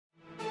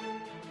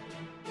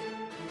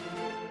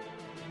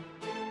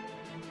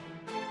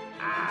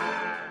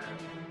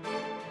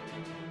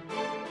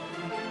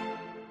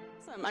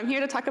I'm here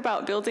to talk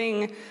about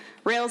building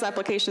Rails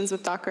applications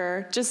with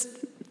Docker,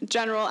 just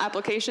general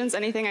applications.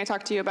 Anything I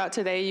talk to you about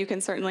today, you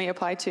can certainly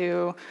apply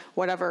to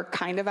whatever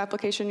kind of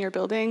application you're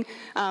building.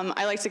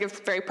 I like to give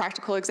very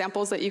practical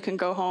examples that you can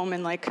go home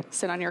and like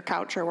sit on your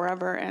couch or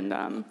wherever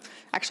and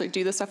actually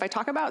do the stuff I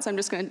talk about. So I'm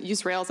just going to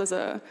use Rails as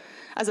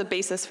a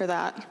basis for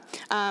that.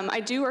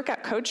 I do work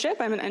at CodeShip.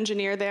 I'm an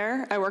engineer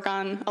there. I work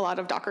on a lot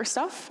of Docker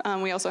stuff.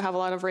 We also have a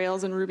lot of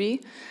Rails and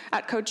Ruby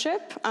at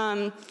CodeShip.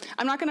 I'm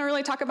not going to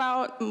really talk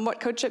about what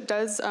CodeShip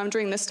does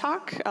during this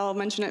talk. I'll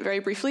mention it very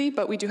briefly,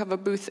 but we do have a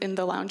booth in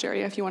the lounge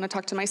area if you want to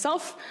talk to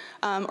myself.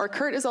 Or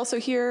Kurt is also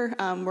here.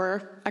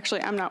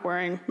 Actually, I'm not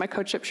wearing my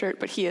CodeShip shirt,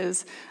 but he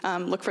is.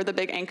 Look for the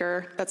big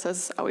anchor that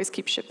says always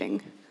keep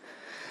shipping.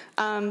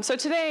 So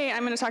today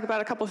I'm going to talk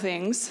about a couple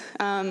things.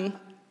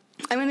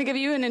 I'm going to give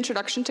you an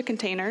introduction to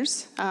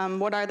containers.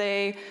 What are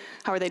they?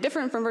 How are they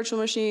different from virtual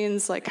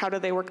machines? Like, how do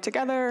they work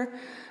together?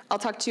 I'll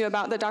talk to you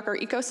about the Docker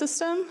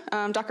ecosystem.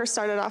 Docker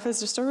started off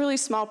as just a really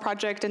small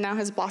project and now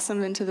has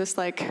blossomed into this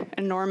like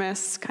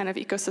enormous kind of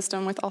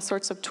ecosystem with all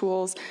sorts of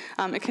tools.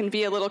 It can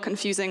be a little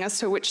confusing as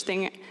to which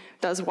thing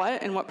does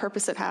what and what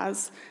purpose it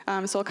has.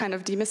 So I'll kind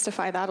of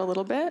demystify that a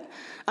little bit.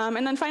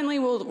 And then finally,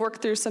 we'll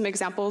work through some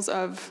examples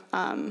of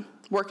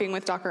working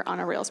with Docker on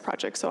a Rails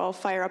project. So I'll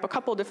fire up a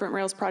couple different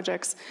Rails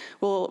projects.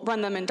 We'll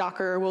run them in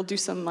Docker. We'll do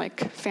some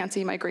like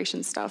fancy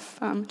migration stuff.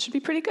 It should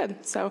be pretty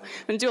good. So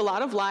I'm going to do a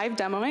lot of live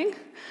demoing.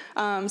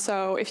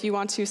 So if you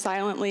want to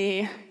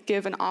silently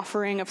give an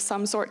offering of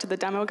some sort to the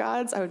demo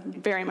gods, I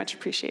would very much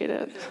appreciate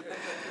it.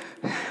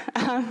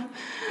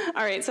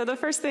 All right, so the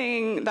first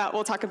thing that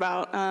we'll talk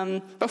about,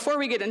 before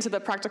we get into the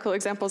practical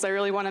examples, I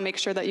really want to make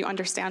sure that you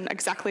understand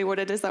exactly what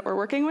it is that we're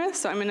working with.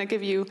 So I'm going to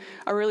give you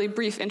a really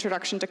brief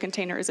introduction to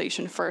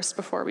containerization first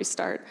before we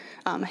start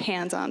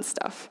hands-on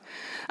stuff.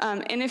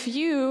 And if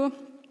you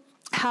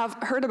have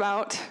heard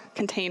about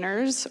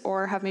containers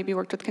or have maybe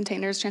worked with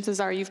containers,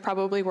 chances are you've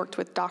probably worked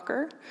with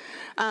Docker.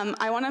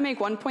 I want to make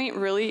one point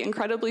really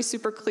incredibly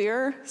super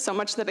clear, so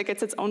much that it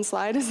gets its own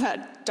slide, is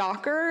that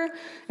Docker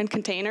and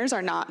containers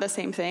are not the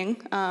same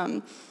thing.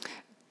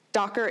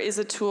 Docker is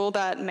a tool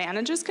that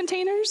manages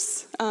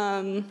containers.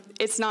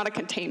 It's not a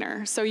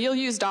container. So you'll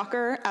use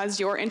Docker as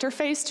your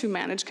interface to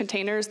manage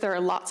containers. There are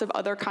lots of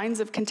other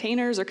kinds of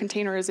containers or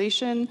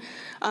containerization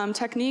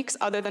techniques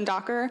other than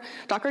Docker.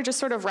 Docker just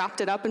sort of wrapped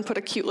it up and put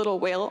a cute little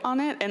whale on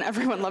it, and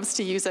everyone loves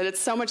to use it.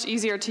 It's so much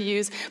easier to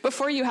use.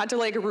 Before you had to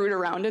like root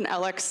around in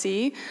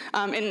LXC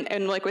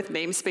and like with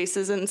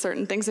namespaces and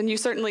certain things, and you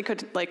certainly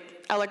could like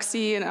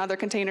LXC and other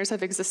containers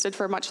have existed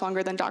for much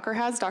longer than Docker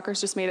has. Docker's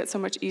just made it so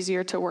much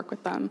easier to work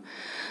with them.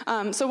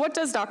 So what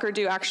does Docker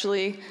do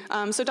actually?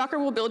 So Docker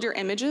will build your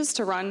images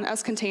to run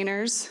as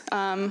containers.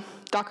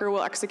 Docker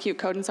will execute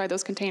code inside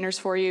those containers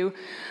for you.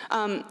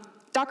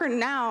 Docker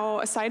now,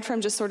 aside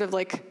from just sort of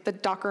like the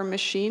Docker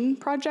machine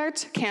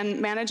project,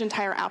 can manage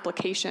entire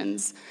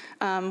applications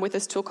with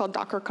this tool called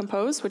Docker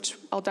Compose, which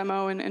I'll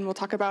demo and we'll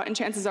talk about. And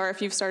chances are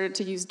if you've started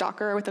to use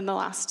Docker within the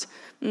last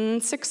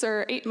 6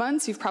 or 8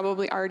 months, you've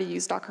probably already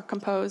used Docker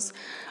Compose.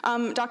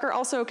 Docker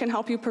also can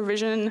help you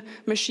provision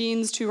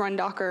machines to run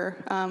Docker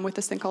with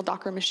this thing called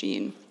Docker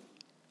Machine.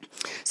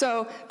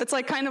 So that's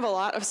like kind of a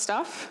lot of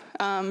stuff.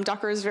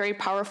 Docker is very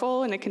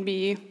powerful, and it can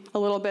be a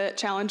little bit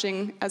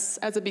challenging as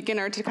a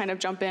beginner to kind of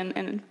jump in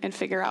and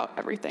figure out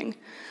everything.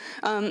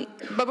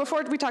 But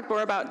before we talk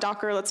more about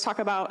Docker, let's talk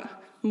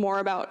more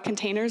about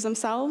containers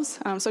themselves.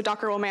 So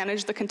Docker will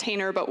manage the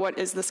container, but what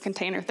is this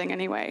container thing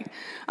anyway?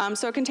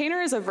 So a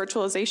container is a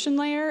virtualization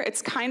layer.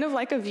 It's kind of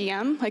like a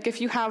VM. Like if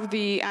you have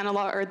the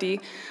analog or the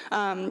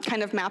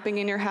kind of mapping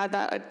in your head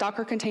that a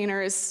Docker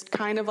container is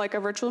kind of like a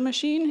virtual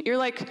machine, you're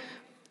like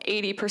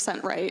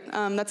 80% right.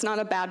 That's not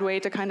a bad way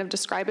to kind of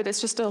describe it.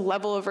 It's just a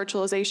level of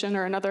virtualization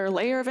or another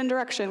layer of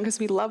indirection, because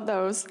we love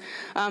those.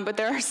 But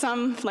there are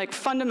some like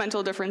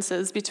fundamental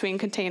differences between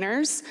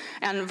containers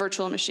and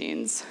virtual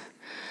machines.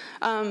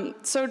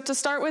 So to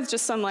start with,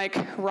 just some like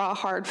raw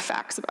hard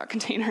facts about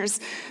containers.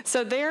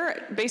 So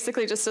they're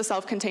basically just a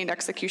self-contained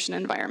execution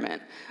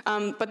environment.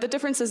 But the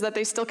difference is that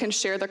they still can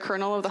share the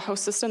kernel of the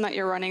host system that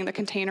you're running the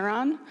container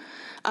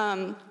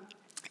on.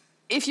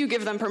 If you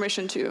give them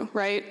permission to,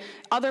 right?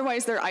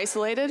 Otherwise, they're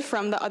isolated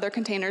from the other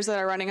containers that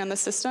are running on the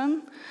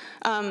system.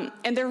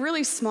 And they're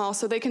really small,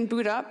 so they can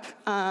boot up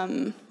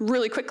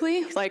really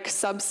quickly, like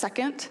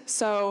sub-second.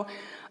 So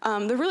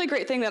the really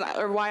great thing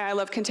or why I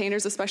love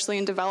containers, especially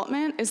in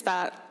development, is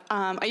that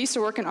I used to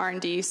work in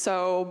R&D,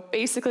 so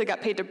basically got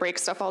paid to break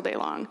stuff all day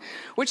long,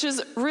 which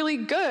is really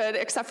good,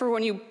 except for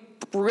when you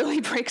really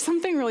break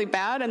something really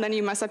bad and then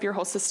you mess up your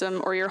whole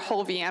system or your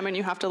whole VM and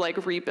you have to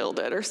like rebuild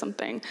it or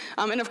something.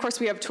 And of course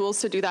we have tools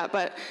to do that,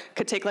 but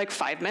could take like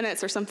 5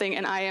 minutes or something,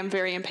 and I am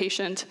very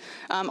impatient.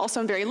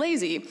 Also I'm very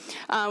lazy.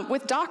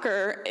 With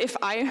Docker, if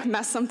I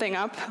mess something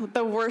up,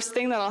 the worst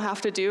thing that I'll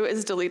have to do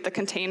is delete the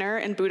container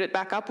and boot it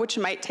back up, which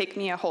might take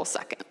me a whole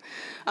second.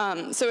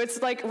 So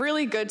it's like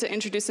really good to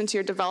introduce into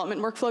your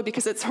development workflow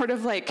because it sort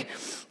of like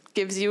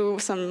gives you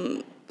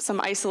some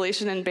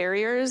isolation and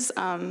barriers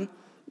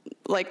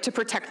to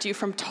protect you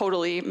from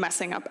totally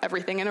messing up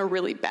everything in a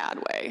really bad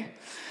way.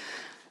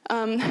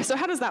 So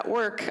how does that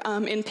work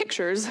in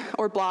pictures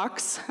or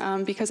blocks?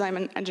 Because I'm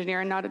an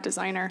engineer and not a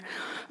designer,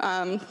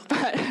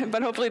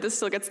 but hopefully this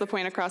still gets the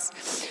point across.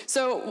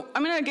 So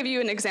I'm going to give you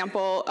an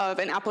example of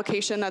an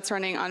application that's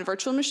running on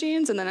virtual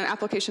machines and then an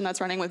application that's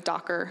running with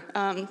Docker.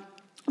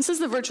 This is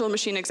the virtual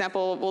machine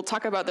example. We'll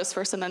talk about this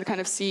first and then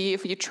kind of see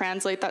if you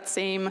translate that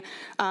same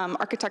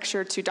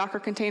architecture to Docker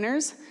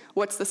containers,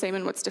 what's the same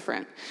and what's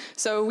different.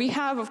 So we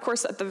have, of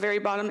course, at the very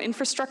bottom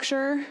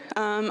infrastructure.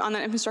 On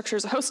that infrastructure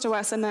is a host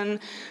OS, and then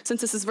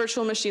since this is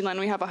virtual machine land,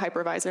 we have a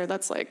hypervisor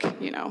that's like,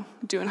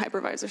 doing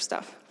hypervisor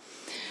stuff.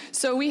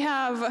 So we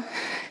have,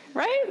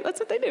 right? That's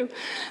what they do.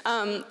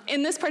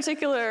 In this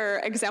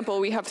particular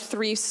example, we have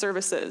 3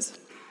 services.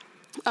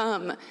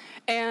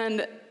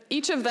 And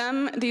each of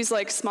them, these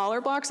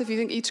smaller blocks, if you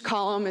think each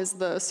column is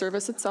the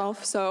service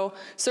itself. So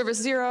service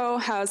 0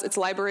 has its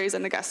libraries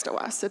and the guest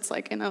OS. It's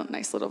in a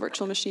nice little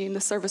virtual machine.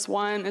 The service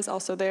 1 is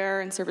also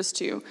there, and service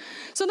 2.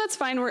 So that's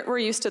fine, we're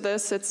used to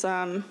this. It's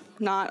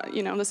not,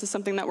 this is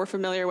something that we're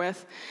familiar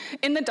with.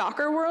 In the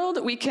Docker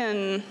world, we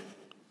can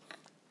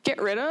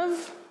get rid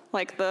of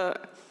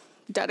the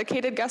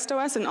dedicated guest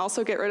OS and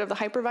also get rid of the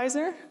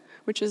hypervisor,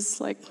 which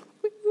is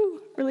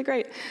really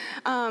great.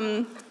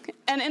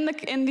 And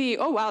in the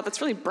oh wow,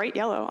 that's really bright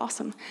yellow,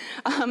 awesome.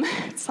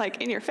 It's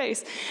in your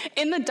face.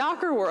 In the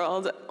Docker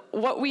world,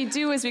 what we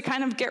do is we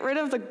kind of get rid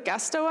of the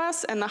guest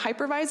OS and the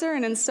hypervisor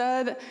and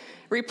instead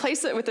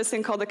replace it with this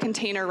thing called the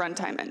container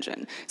runtime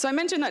engine. So I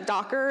mentioned that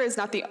Docker is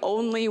not the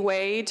only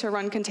way to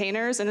run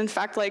containers, and in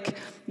fact,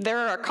 there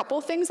are a couple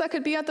things that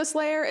could be at this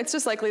layer. It's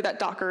just likely that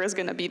Docker is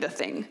gonna be the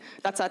thing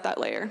that's at that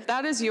layer.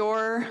 That is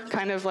your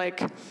kind of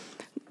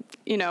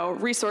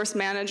resource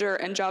manager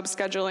and job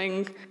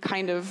scheduling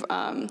kind of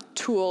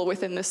tool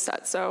within this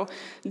set. So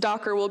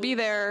Docker will be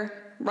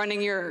there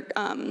running your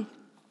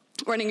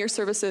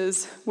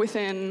services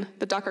within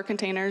the Docker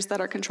containers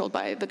that are controlled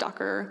by the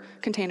Docker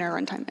container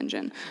runtime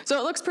engine. So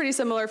it looks pretty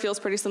similar, feels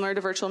pretty similar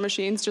to virtual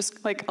machines, just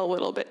a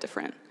little bit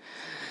different.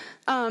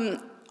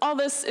 All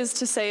this is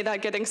to say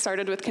that getting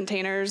started with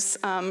containers,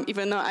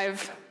 even though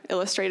I've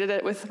illustrated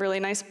it with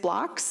really nice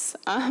blocks,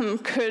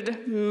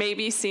 could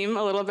maybe seem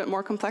a little bit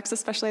more complex,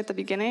 especially at the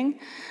beginning.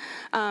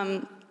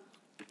 And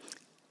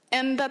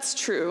that's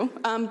true,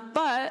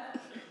 but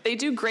they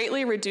do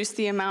greatly reduce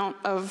the amount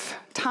of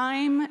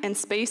time and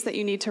space that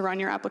you need to run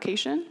your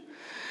application.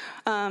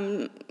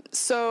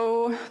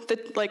 So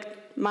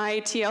my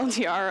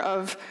TLDR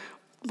of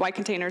why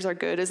containers are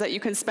good is that you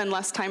can spend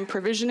less time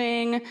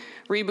provisioning,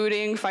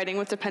 rebooting, fighting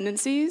with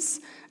dependencies,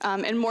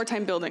 and more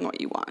time building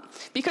what you want.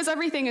 Because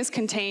everything is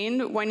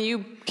contained, when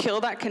you kill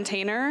that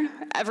container,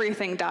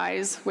 everything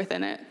dies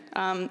within it.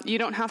 You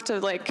don't have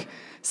to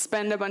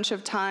spend a bunch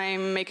of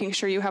time making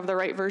sure you have the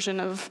right version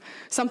of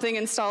something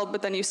installed,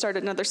 but then you start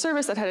another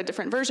service that had a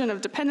different version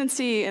of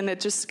dependency, and it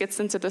just gets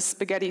into this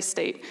spaghetti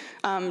state.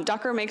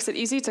 Docker makes it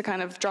easy to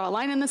kind of draw a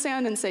line in the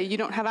sand and say, you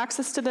don't have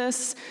access to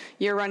this,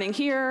 you're running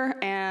here,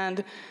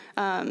 and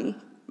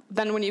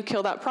then when you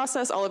kill that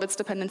process, all of its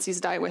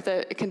dependencies die with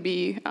it. It can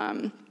be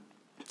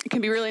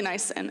really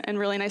nice and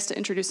really nice to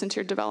introduce into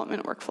your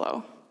development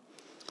workflow.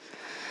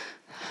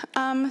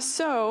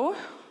 So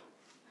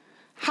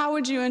how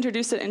would you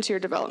introduce it into your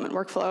development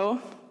workflow?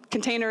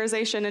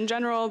 Containerization in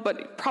general,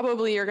 but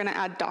probably you're going to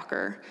add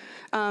Docker.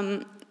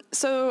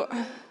 So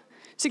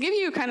to give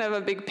you kind of a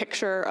big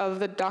picture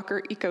of the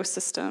Docker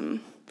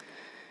ecosystem,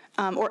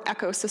 or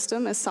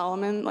ecosystem, as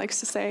Solomon likes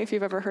to say. If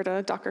you've ever heard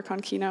a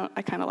DockerCon keynote,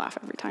 I kind of laugh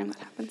every time that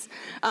happens.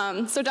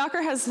 So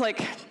Docker has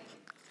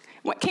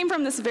what came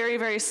from this very,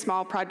 very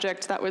small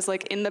project that was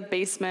in the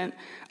basement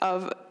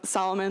of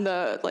Solomon,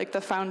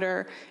 the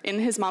founder, in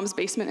his mom's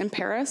basement in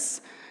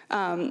Paris.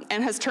 And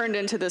has turned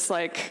into this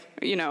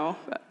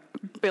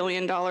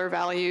billion-dollar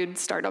valued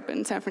startup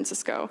in San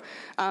Francisco.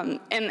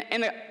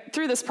 And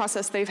through this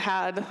process, they've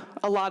had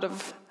a lot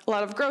of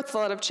growth, a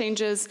lot of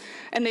changes,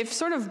 and they've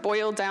sort of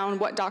boiled down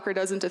what Docker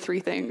does into 3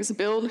 things: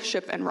 build,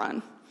 ship, and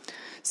run.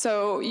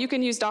 So you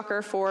can use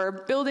Docker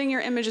for building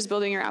your images,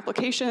 building your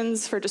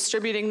applications, for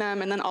distributing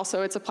them, and then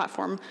also it's a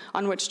platform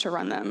on which to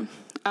run them.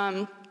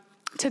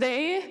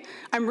 Today,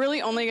 I'm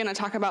really only going to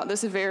talk about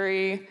this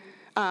very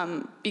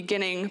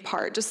beginning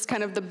part, just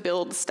kind of the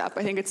build step.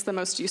 I think it's the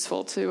most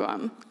useful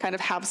to kind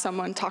of have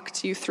someone talk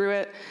to you through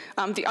it.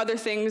 The other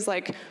things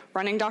like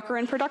running Docker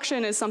in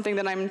production is something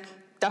that I'm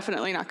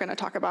definitely not going to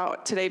talk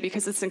about today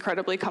because it's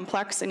incredibly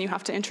complex and you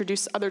have to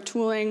introduce other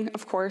tooling,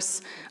 of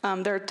course.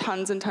 There are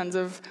tons and tons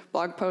of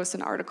blog posts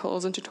and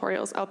articles and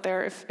tutorials out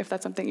there if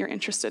that's something you're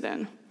interested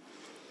in.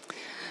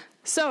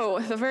 So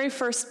the very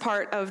first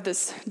part of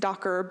this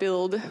Docker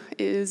build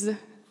is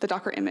the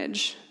Docker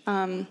image.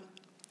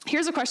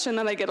 Here's a question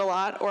that I get a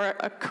lot, or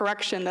a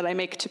correction that I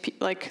make to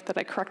that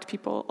I correct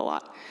people a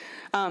lot.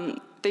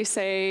 They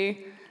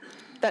say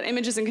that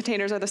images and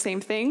containers are the same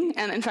thing,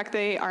 and in fact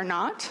they are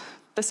not.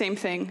 the same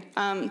thing.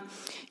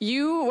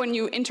 When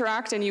you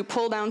interact and you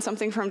pull down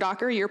something from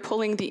Docker, you're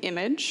pulling the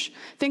image.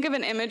 Think of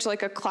an image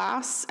like a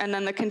class, and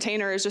then the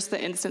container is just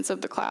the instance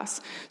of the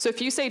class. So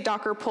if you say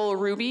Docker pull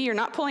Ruby, you're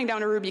not pulling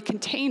down a Ruby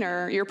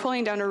container, you're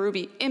pulling down a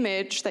Ruby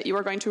image that you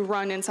are going to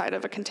run inside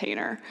of a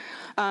container.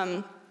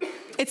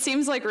 It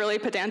seems like really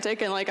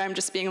pedantic and like I'm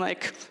just being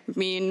like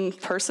mean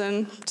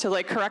person to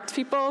like correct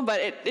people, but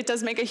it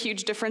does make a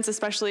huge difference,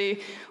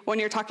 especially when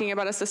you're talking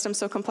about a system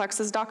so complex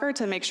as Docker,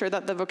 to make sure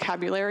that the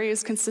vocabulary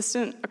is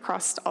consistent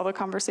across all the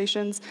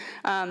conversations.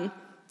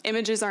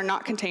 Images are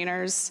not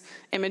containers.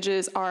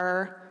 Images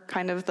are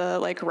kind of the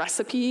like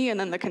recipe, and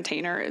then the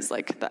container is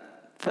like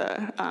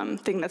the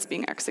thing that's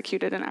being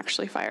executed and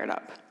actually fired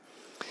up.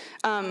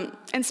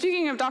 And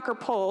speaking of Docker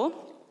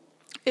pull,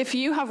 if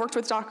you have worked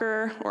with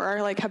Docker or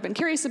like have been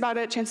curious about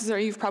it, chances are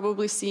you've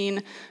probably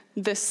seen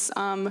this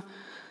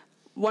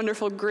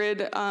wonderful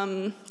grid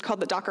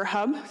called the Docker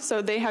Hub.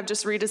 So they have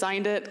just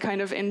redesigned it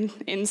kind of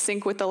in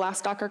sync with the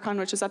last DockerCon,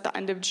 which is at the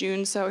end of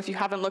June. So if you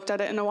haven't looked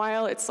at it in a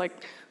while, it's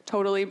like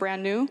totally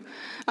brand new.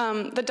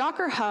 The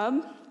Docker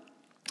Hub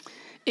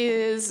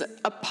is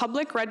a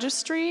public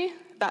registry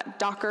that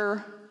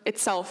Docker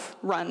itself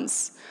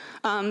runs.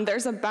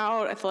 There's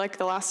about, I feel like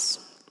the last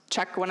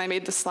check when I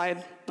made the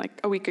slide like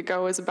a week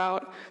ago is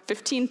about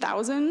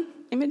 15,000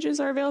 images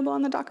are available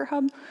on the Docker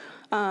Hub.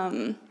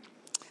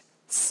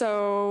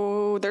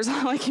 So there's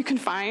like you can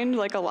find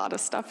like a lot of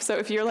stuff. So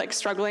if you're like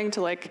struggling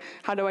to like,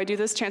 how do I do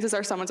this? Chances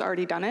are someone's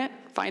already done it.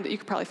 You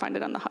could probably find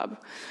it on the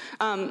hub.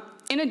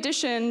 In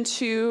addition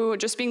to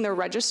just being the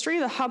registry,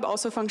 the hub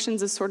also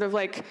functions as sort of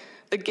like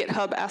the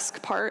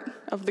GitHub-esque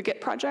part of the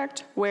Git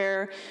project,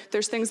 where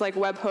there's things like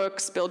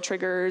webhooks, build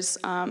triggers,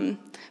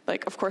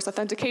 like of course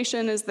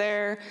authentication is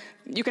there.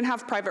 You can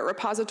have private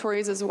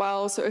repositories as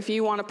well. So if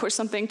you want to push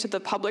something to the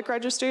public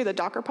registry, the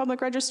Docker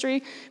public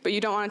registry, but you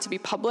don't want it to be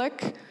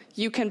public,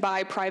 you can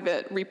buy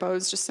private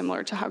repos, just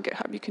similar to how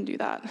GitHub you can do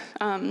that.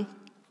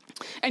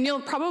 And you'll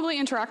probably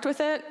interact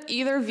with it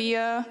either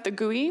via the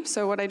GUI,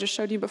 so what I just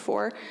showed you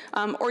before,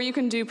 or you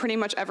can do pretty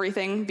much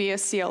everything via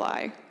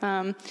CLI.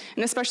 And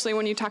especially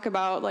when you talk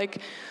about like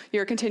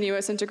your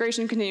continuous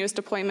integration, continuous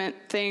deployment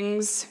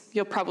things,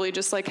 you'll probably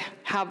just like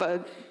have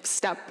a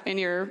step in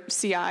your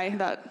CI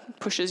that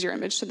pushes your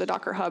image to the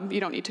Docker Hub.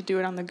 You don't need to do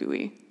it on the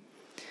GUI.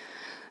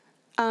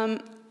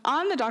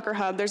 On the Docker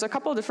Hub, there's a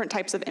couple of different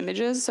types of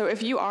images. So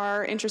if you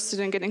are interested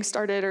in getting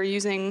started or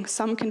using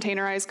some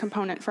containerized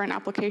component for an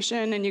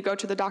application and you go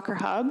to the Docker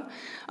Hub,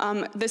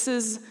 this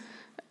is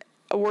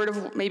a word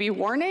of maybe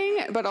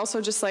warning, but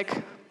also just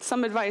like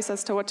some advice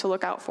as to what to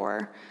look out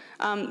for.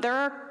 There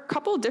are a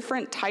couple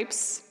different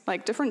types,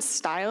 like different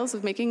styles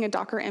of making a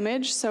Docker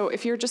image. So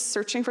if you're just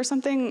searching for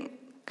something,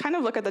 kind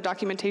of look at the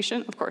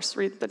documentation, of course,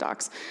 read the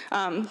docs,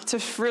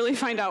 to really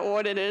find out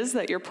what it is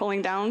that you're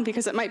pulling down,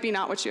 because it might be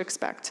not what you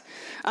expect.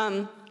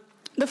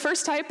 The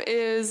first type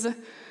is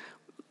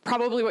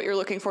probably what you're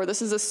looking for.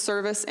 This is a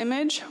service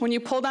image. When you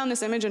pull down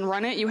this image and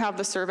run it, you have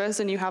the service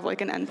and you have like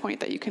an endpoint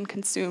that you can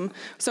consume.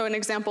 So an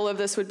example of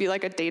this would be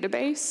like a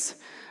database.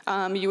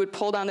 You would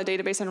pull down the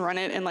database and run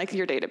it, and like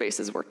your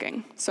database is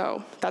working.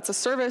 So that's a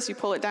service, you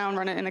pull it down,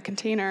 run it in a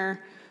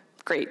container,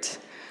 great.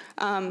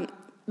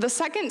 The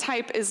second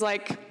type is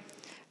like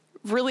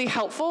really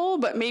helpful,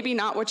 but maybe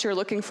not what you're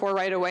looking for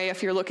right away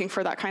if you're looking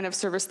for that kind of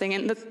service thing.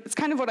 And it's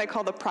kind of what I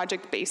call the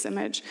project base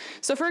image.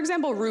 So for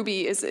example,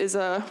 Ruby is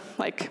a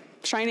like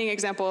shining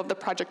example of the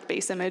project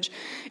base image.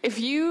 If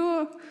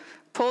you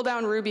pull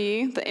down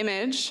Ruby, the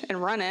image,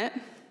 and run it,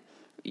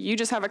 you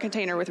just have a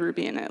container with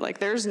Ruby in it. Like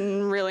there's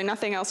really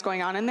nothing else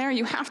going on in there.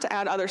 You have to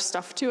add other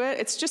stuff to it.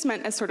 It's just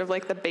meant as sort of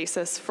like the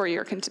basis for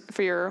your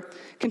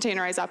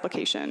containerized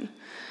application.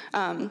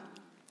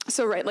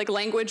 So right, like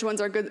language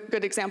ones are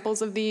good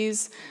examples of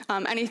these.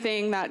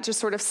 Anything that just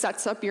sort of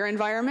sets up your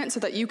environment so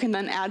that you can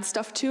then add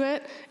stuff to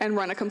it and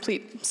run a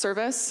complete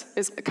service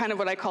is kind of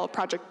what I call a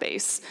project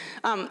base.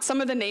 Some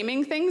of the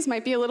naming things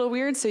might be a little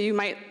weird, so you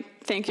might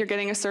think you're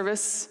getting a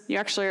service, you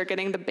actually are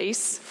getting the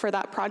base for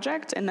that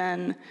project, and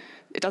then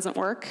it doesn't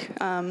work.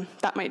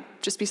 That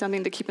might just be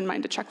something to keep in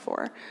mind to check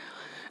for.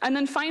 And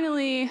then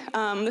finally,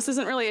 this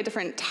isn't really a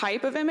different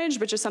type of image,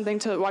 but just something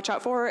to watch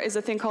out for, is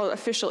a thing called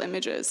official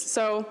images.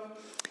 So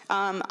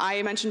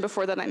I mentioned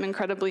before that I'm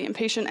incredibly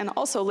impatient and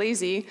also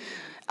lazy.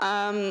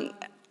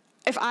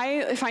 If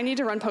I need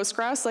to run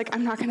Postgres, like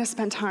I'm not going to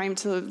spend time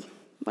to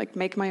like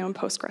make my own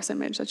Postgres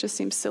image. That just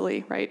seems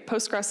silly, right?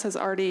 Postgres has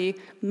already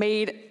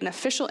made an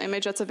official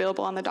image that's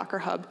available on the Docker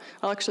Hub.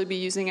 I'll actually be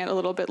using it a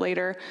little bit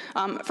later.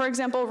 For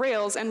example,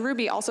 Rails and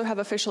Ruby also have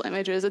official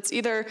images. It's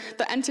either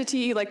the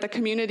entity, like the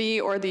community,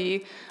 or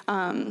the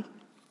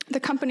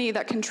company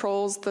that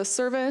controls the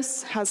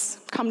service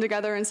has come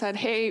together and said,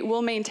 hey,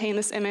 we'll maintain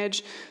this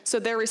image, so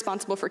they're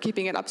responsible for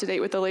keeping it up to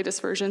date with the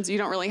latest versions. You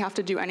don't really have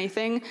to do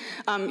anything.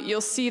 You'll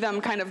see them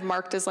kind of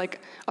marked as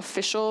like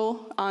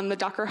official on the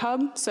Docker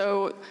Hub.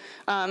 So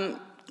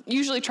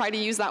usually try to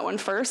use that one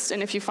first,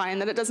 and if you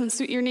find that it doesn't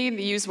suit your need,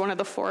 use one of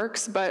the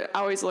forks, but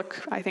always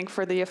look, I think,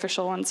 for the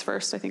official ones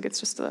first. I think it's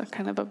just a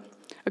kind of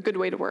a good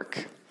way to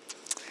work.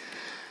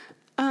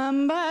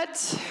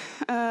 But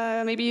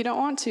maybe you don't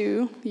want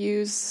to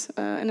use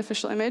an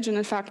official image, and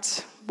in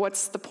fact,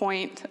 what's the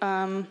point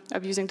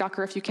of using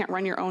Docker if you can't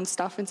run your own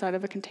stuff inside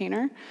of a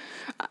container?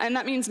 And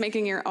that means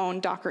making your own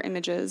Docker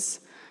images.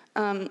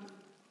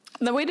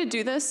 The way to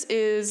do this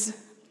is,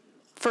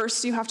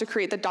 first you have to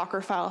create the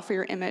Docker file for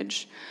your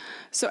image.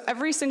 So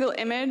every single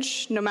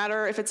image, no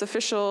matter if it's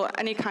official,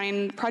 any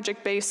kind,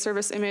 project-based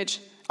service image,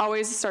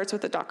 always starts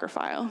with a Docker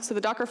file. So the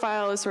Docker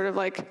file is sort of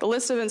like the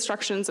list of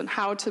instructions on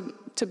how to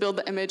build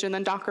the image, and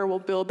then Docker will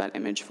build that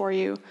image for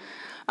you.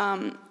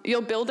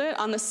 You'll build it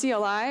on the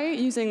CLI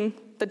using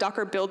the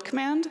Docker build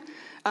command.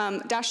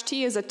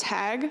 -t is a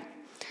tag,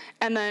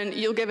 and then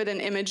you'll give it an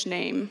image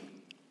name.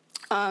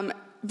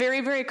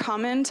 Very, very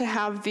common to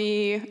have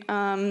the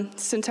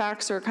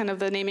syntax or kind of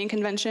the naming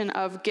convention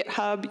of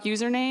GitHub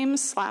username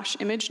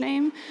 / image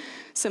name,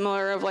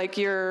 similar of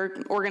like your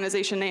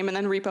organization name and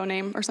then repo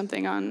name or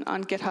something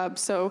on GitHub.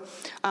 So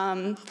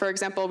for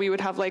example, we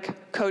would have like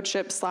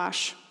codeship /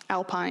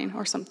 Alpine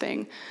or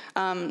something.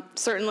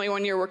 Certainly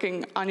when you're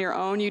working on your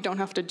own, you don't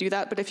have to do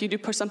that, but if you do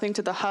push something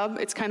to the hub,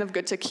 it's kind of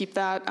good to keep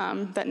that,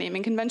 that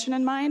naming convention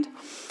in mind.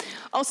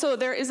 Also,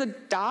 there is a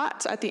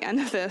dot at the end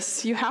of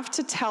this. You have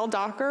to tell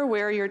Docker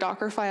where your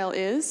Docker file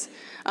is,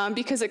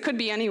 because it could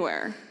be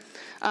anywhere.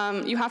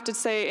 You have to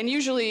say, and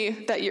usually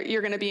that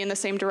you're going to be in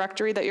the same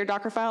directory that your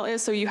Docker file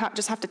is, so you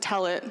just have to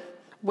tell it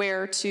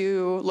where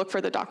to look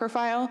for the Docker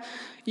file.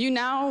 You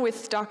now, with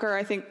Docker,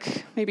 I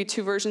think maybe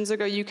 2 versions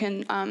ago, you can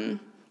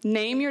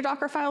name your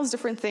Docker files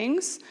different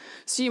things.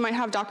 So you might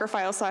have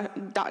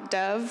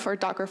dockerfile.dev or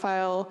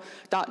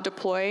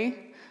dockerfile.deploy.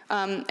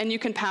 And you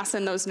can pass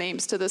in those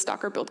names to this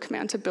Docker build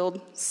command to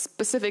build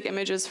specific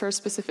images for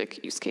specific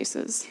use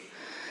cases.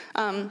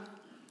 And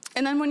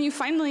then when you've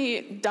finally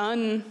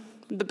done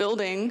the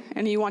building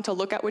and you want to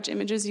look at which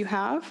images you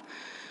have,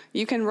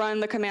 you can run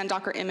the command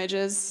docker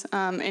images,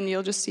 and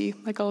you'll just see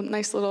like a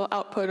nice little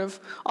output of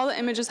all the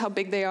images, how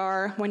big they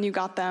are, when you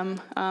got them,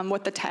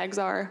 what the tags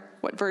are,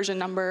 what version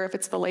number, if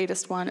it's the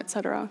latest one,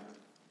 etc.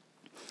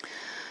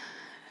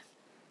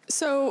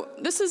 So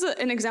this is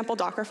an example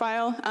Docker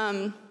file.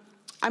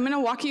 I'm going to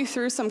walk you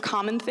through some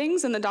common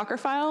things in the Docker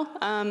file.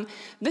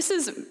 This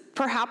is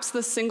perhaps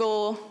the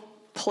single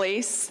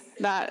place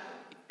that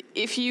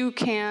if you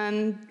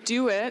can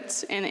do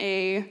it in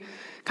a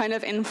kind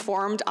of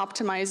informed,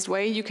 optimized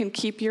way, you can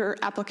keep your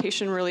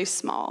application really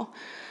small.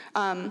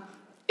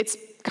 It's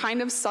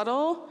kind of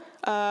subtle,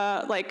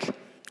 like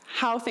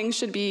how things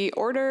should be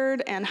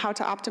ordered and how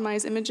to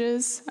optimize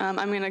images.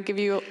 I'm going to give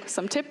you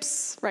some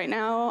tips right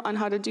now on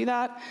how to do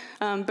that.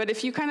 But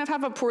if you kind of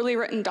have a poorly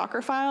written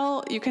Docker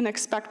file, you can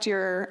expect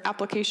your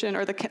application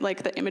or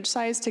the image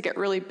size to get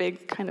really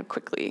big kind of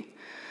quickly.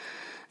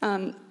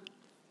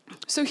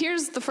 So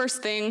here's the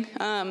first thing,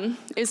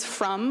 is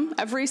from.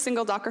 Every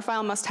single Docker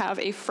file must have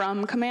a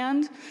from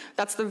command.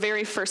 That's the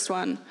very first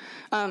one.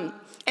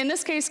 In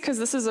this case, because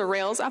this is a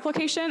Rails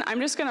application,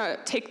 I'm just going to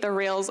take the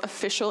Rails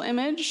official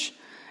image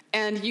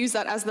and use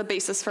that as the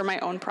basis for my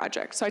own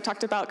project. So I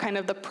talked about kind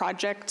of the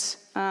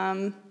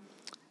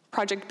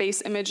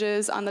project-based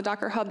images on the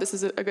Docker Hub. This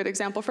is a good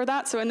example for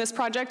that. So in this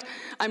project,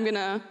 I'm going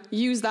to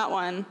use that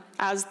one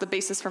as the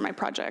basis for my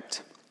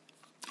project.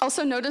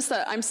 Also notice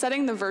that I'm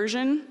setting the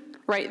version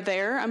right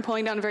there. I'm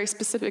pulling down a very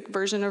specific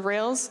version of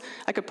Rails.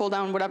 I could pull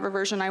down whatever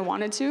version I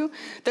wanted to.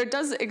 There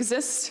does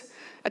exist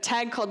a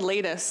tag called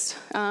latest.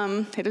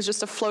 It is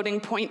just a floating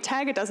point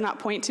tag. It does not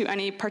point to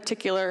any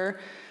particular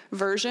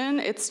version.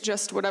 It's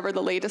just whatever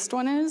the latest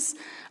one is.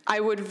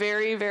 I would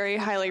very, very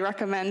highly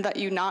recommend that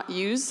you not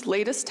use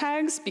latest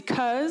tags,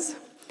 because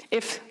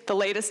if the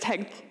latest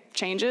tag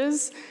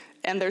changes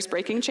and there's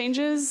breaking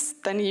changes,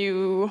 then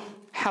you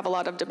have a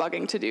lot of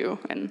debugging to do,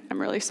 and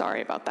I'm really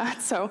sorry about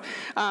that. So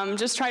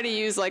just try to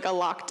use like a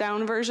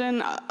lockdown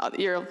version.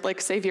 You're like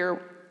save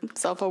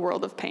yourself a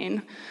world of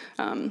pain.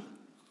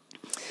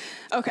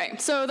 Okay,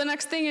 so the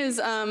next thing is,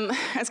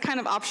 as kind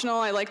of optional,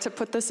 I like to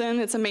put this in.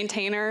 It's a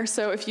maintainer.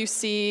 So if you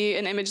see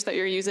an image that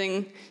you're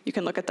using, you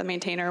can look at the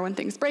maintainer when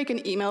things break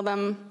and email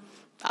them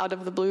out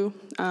of the blue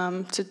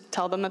to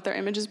tell them that their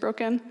image is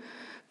broken.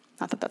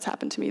 Not that that's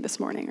happened to me this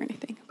morning or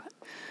anything. But,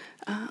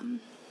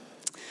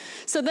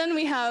 so then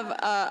we have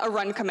a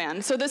run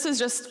command. So this is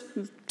just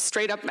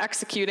straight up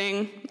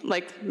executing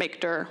like make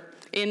dir.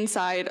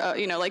 Inside,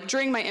 like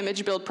during my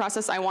image build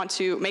process, I want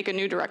to make a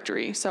new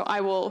directory. So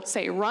I will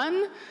say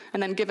run,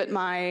 and then give it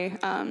my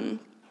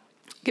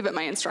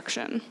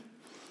instruction.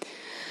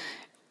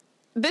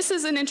 This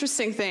is an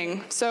interesting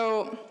thing.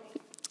 So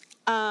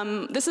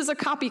this is a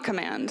copy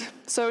command.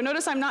 So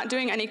notice I'm not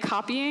doing any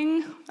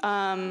copying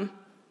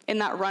in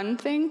that run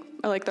thing,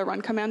 or like the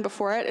run command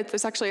before it.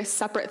 There's actually a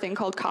separate thing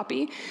called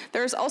copy.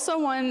 There's also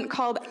one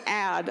called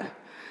add,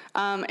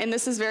 and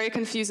this is very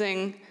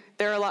confusing.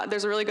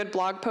 There's a really good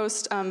blog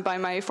post by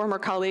my former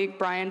colleague,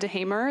 Brian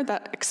DeHamer,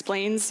 that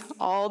explains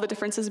all the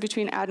differences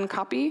between add and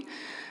copy.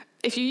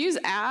 if you use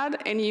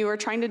add and you are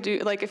trying to do,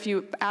 like if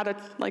you add a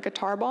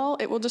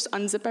tarball, it will just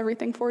unzip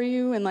everything for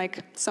you and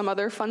like some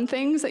other fun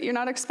things that you're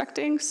not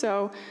expecting.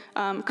 So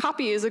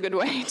copy is a good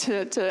way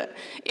to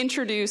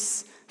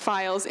introduce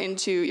files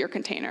into your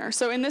container.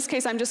 So in this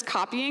case, I'm just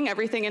copying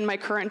everything in my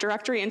current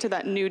directory into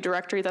that new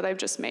directory that I've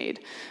just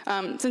made.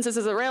 Since this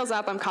is a Rails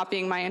app, I'm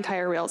copying my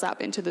entire Rails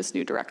app into this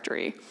new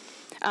directory.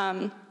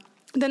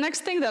 The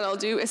next thing that I'll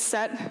do is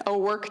set a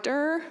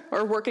workdir,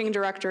 or working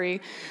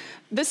directory.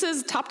 This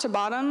is top to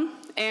bottom,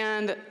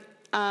 and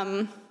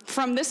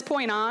from this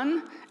point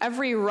on,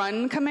 every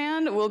run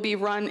command will be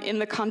run in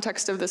the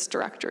context of this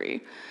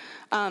directory.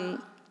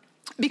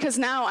 Because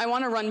now I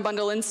want to run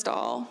bundle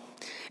install.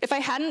 If I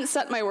hadn't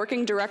set my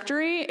working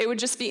directory, it would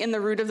just be in the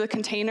root of the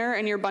container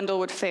and your bundle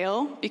would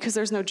fail because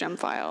there's no gem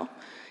file.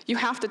 You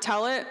have to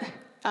tell it,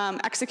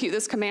 execute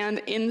this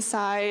command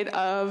inside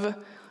of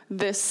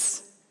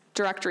this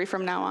directory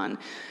from now on.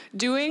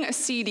 Doing a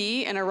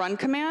cd and a run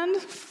command,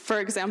 for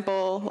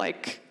example,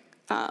 like,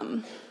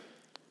 oh,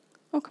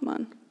 come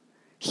on.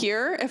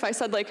 Here, if I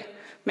said like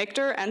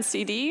mkdir and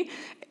cd,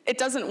 it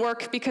doesn't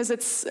work because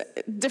it's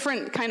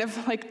different kind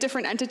of like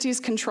different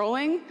entities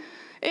controlling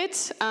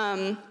it.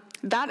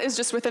 That is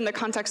just within the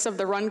context of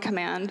the run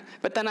command,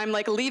 but then I'm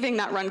like leaving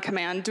that run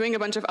command, doing a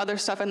bunch of other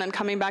stuff, and then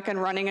coming back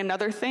and running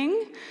another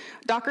thing.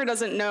 Docker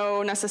doesn't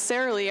know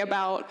necessarily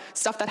about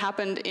stuff that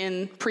happened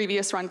in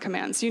previous run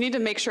commands. You need to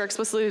make sure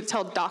explicitly to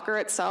tell Docker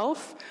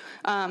itself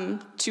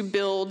to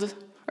build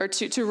or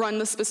to run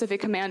the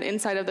specific command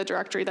inside of the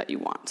directory that you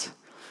want.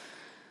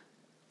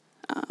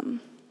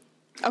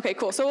 Okay,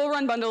 cool. So we'll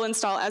run bundle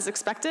install as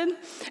expected.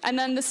 And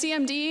then the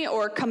CMD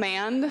or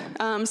command,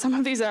 some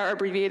of these are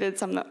abbreviated,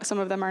 some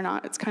of them are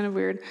not. It's kind of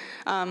weird.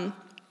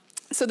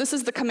 So this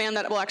is the command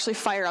that will actually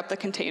fire up the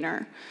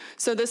container.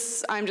 So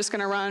this, I'm just going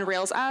to run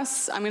Rails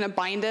S. I'm going to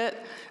bind it.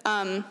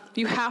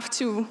 You have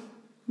to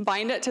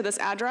bind it to this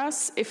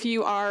address if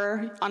you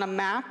are on a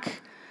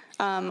Mac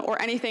or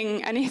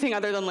anything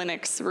other than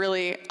Linux,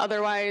 really.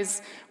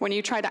 Otherwise, when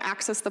you try to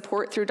access the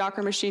port through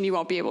Docker machine, you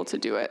won't be able to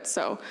do it.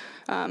 So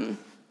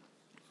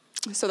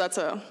that's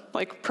a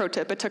pro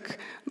tip. It took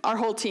our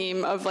whole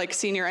team of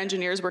senior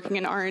engineers working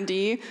in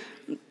R&D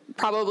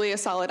probably a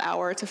solid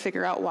hour to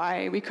figure out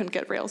why we couldn't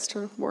get Rails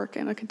to work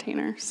in a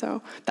container.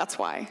 So that's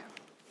why.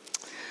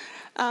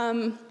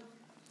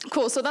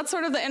 Cool, so that's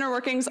sort of the inner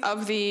workings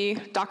of the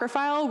Docker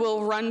file.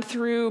 We'll run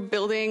through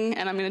building,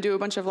 and I'm going to do a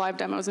bunch of live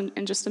demos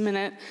in just a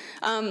minute.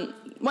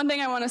 One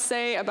thing I want to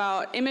say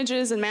about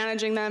images and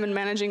managing them and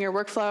managing your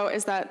workflow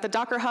is that the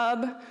Docker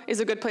Hub is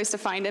a good place to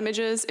find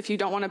images if you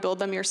don't want to build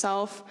them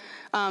yourself.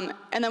 And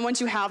then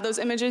once you have those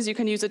images, you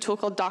can use a tool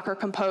called Docker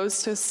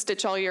Compose to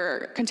stitch all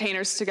your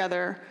containers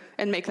together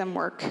and make them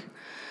work.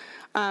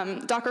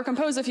 Docker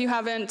Compose, if you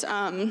haven't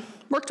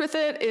worked with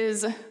it,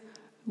 is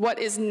what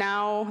is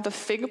now the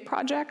Fig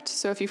project.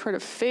 So if you've heard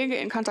of Fig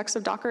in context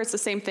of Docker, it's the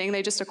same thing.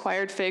 They just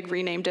acquired Fig,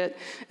 renamed it,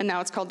 and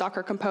now it's called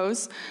Docker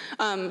Compose.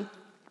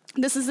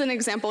 This is an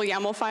example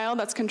YAML file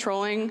that's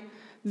controlling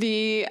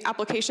the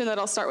application that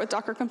I'll start with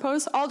Docker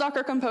Compose. All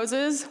Docker Compose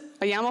is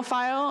a YAML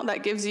file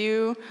that gives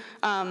you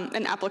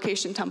an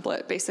application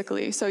template,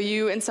 basically. So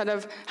you, instead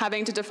of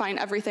having to define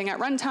everything at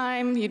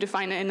runtime, you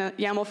define it in a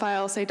YAML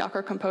file, say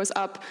Docker Compose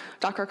up,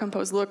 Docker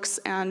Compose looks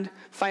and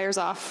fires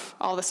off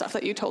all the stuff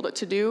that you told it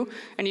to do,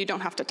 and you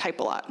don't have to type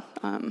a lot,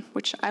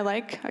 which I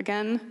like,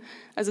 again,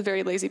 as a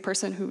very lazy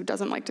person who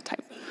doesn't like to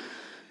type.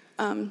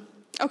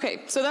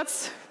 Okay, so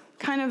that's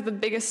kind of the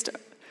biggest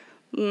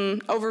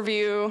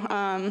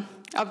overview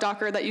of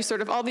Docker, that you sort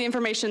of, all the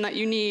information that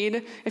you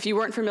need if you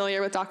weren't familiar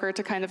with Docker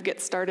to kind of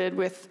get started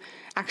with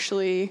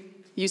actually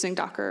using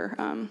Docker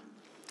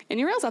in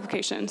your Rails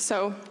application.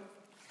 So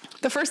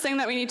the first thing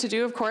that we need to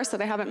do, of course,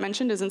 that I haven't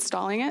mentioned is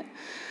installing it.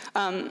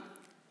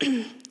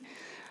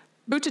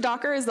 Boot to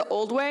Docker is the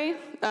old way.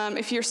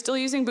 If you're still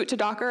using boot to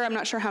Docker, I'm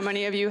not sure how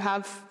many of you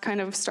have kind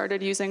of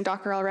started using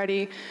Docker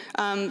already.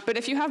 But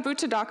if you have boot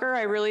to Docker,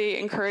 I really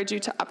encourage you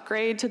to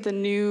upgrade to the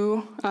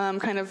new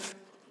kind of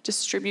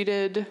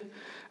distributed,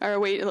 or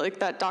way like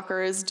that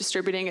Docker is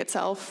distributing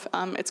itself.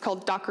 It's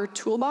called Docker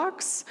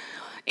Toolbox.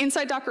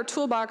 Inside Docker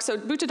Toolbox, so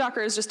boot to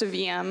Docker is just a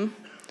VM,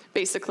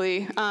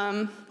 basically.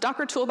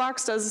 Docker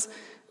Toolbox does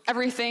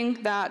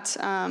everything that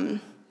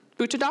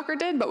boot to Docker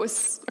did, but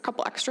with a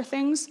couple extra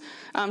things.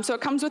 So it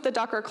comes with the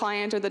Docker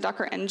client or the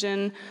Docker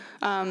engine,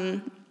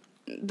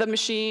 the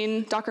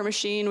machine, Docker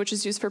machine, which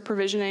is used for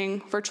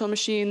provisioning virtual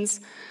machines.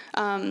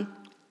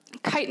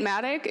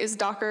 Kitematic is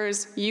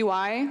Docker's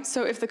UI.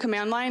 So if the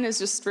command line is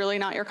just really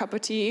not your cup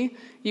of tea,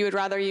 you would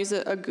rather use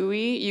a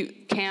GUI, you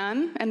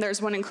can, and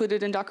there's one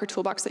included in Docker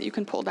Toolbox that you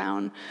can pull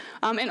down.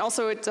 And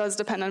also it does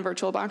depend on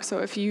VirtualBox, so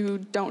if you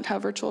don't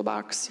have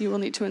VirtualBox, you will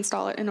need to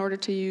install it in order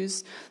to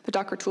use the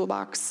Docker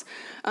Toolbox.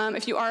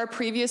 If you are a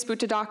previous boot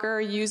to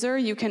Docker user,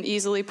 you can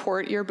easily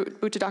port your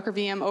boot to Docker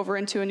VM over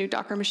into a new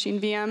Docker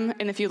machine VM,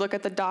 and if you look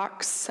at the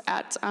docs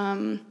at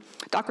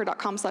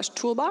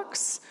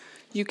docker.com/toolbox,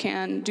 you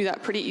can do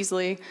that pretty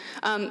easily.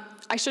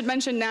 I should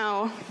mention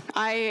now,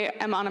 I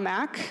am on a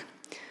Mac.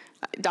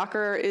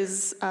 Docker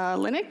is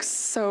Linux,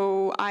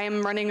 so I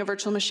am running a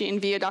virtual machine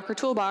via Docker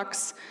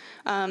Toolbox,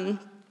 and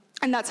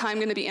that's how I'm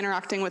going to be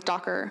interacting with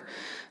Docker.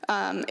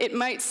 It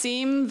might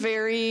seem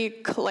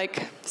very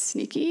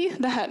sneaky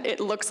that it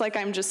looks like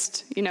I'm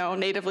just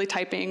natively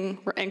typing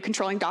and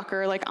controlling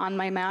Docker on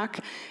my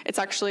Mac. It's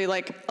actually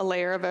a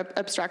layer of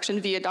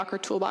abstraction via Docker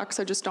Toolbox,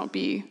 so just don't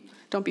be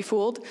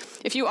fooled.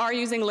 If you are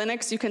using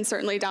Linux, you can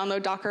certainly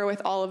download Docker with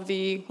all of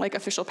the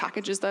official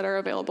packages that are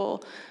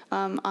available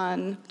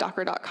on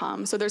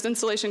docker.com. So there's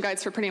installation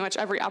guides for pretty much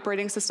every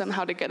operating system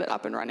how to get it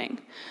up and running.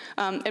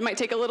 It might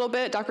take a little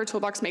bit. Docker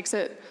Toolbox makes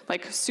it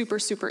super,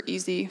 super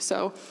easy.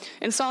 So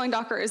installing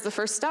Docker is the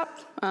first step,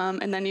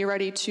 and then you're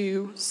ready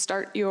to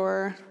start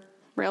your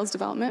Rails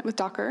development with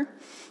Docker.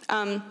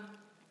 I'm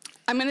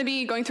going to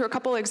be going through a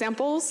couple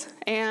examples,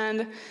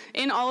 and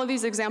in all of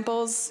these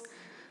examples,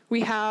 we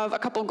have a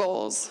couple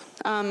goals.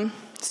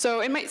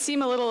 So it might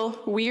seem a little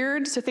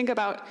weird to think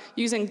about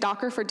using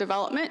Docker for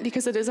development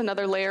because it is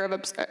another layer of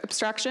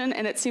abstraction,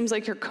 and it seems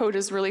like your code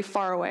is really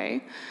far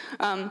away.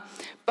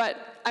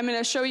 But I'm going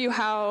to show you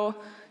how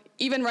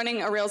even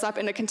running a Rails app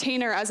in a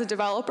container as a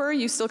developer,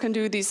 you still can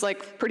do these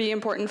pretty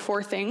important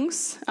 4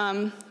 things.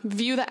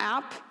 View the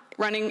app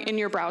running in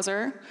your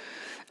browser.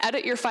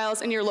 Edit your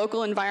files in your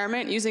local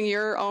environment using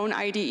your own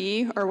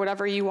IDE or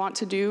whatever you want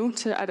to do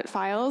to edit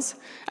files,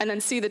 and then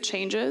see the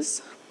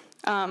changes.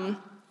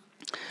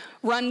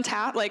 Run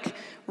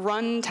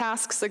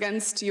tasks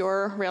against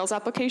your Rails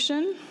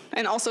application,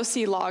 and also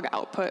see log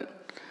output.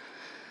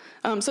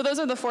 So those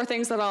are the 4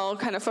 things that I'll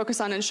kind of focus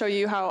on and show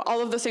you how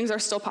all of those things are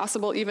still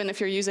possible even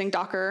if you're using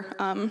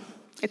Docker.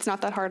 It's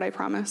not that hard, I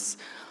promise.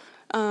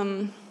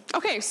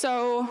 Okay,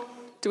 so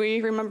do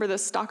we remember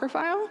this Docker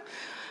file?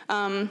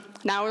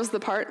 Now is the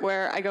part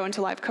where I go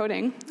into live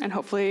coding, and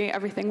hopefully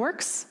everything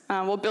works.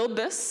 We'll build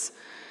this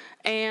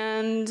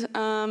and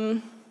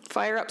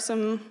fire up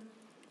some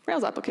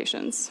Rails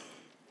applications.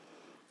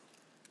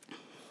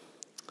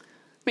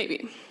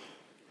 Maybe.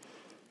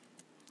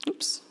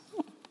 Oops.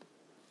 Oh,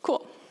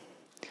 cool.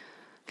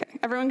 Okay,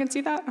 everyone can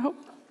see that, I hope?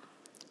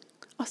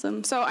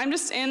 Awesome. So I'm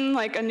just in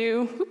a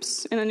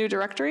new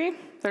directory.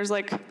 There's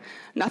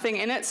nothing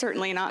in it,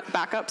 certainly not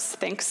backups.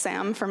 Thanks,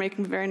 Sam, for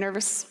making me very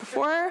nervous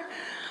before.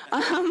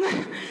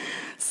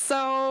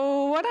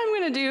 So what I'm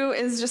going to do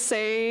is just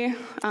say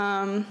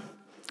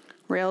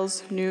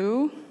Rails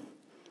new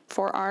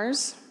 4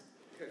 R's,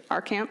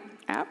 ArrrrCamp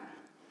app.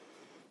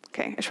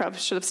 Okay, I probably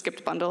should have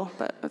skipped bundle,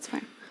 but that's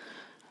fine.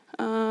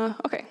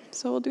 Okay,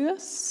 so we'll do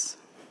this.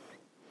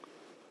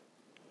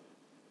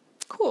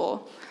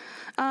 Cool.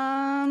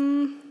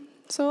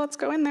 So let's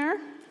go in there.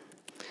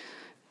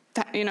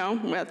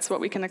 That's what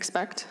we can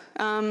expect.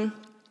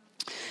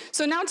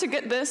 So now to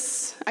get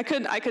this, I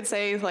could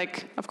say,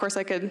 of course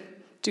I could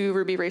do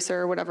Ruby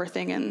Racer or whatever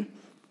thing and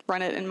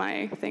run it in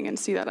my thing and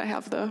see that I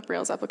have the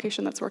Rails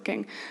application that's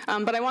working.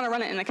 But I want to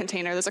run it in a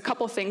container. There's a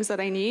couple things that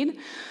I need.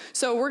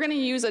 So we're going to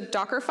use a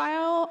Docker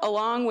file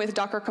along with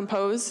Docker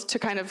Compose to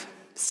kind of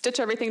stitch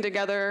everything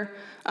together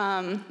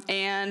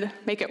and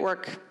make it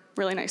work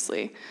really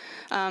nicely.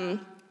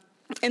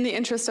 In the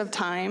interest of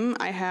time,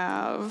 I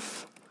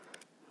have,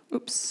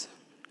 oops,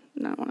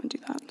 I don't want to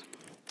do that.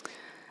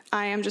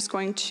 I am just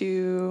going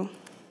to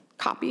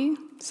copy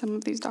some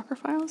of these Docker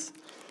files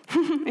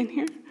in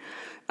here.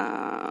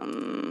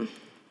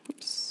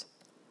 Oops.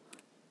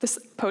 This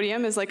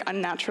podium is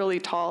unnaturally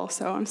tall,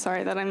 so I'm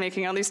sorry that I'm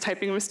making all these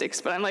typing mistakes,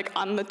 but I'm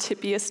on the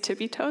tippiest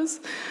tippy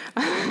toes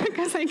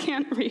because I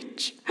can't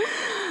reach.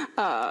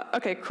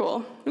 Okay,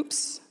 cool.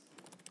 Oops.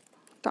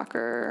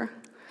 Docker.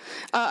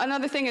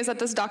 Another thing is that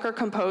this Docker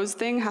Compose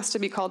thing has to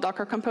be called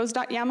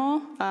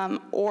dockercompose.yaml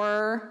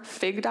or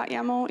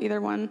fig.yaml, either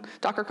one.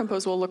 Docker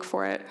Compose will look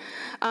for it.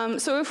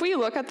 So if we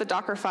look at the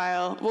Docker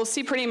file, we'll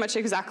see pretty much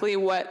exactly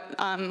what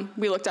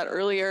we looked at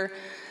earlier.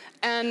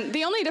 And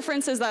the only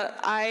difference is that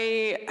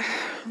I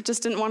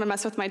just didn't want to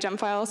mess with my gem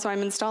file, so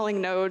I'm installing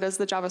Node as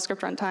the JavaScript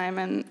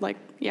runtime. And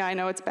yeah, I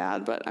know it's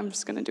bad, but I'm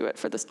just going to do it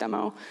for this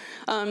demo.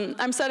 I'm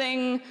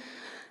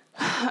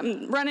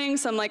running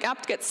some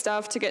apt-get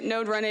stuff to get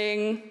Node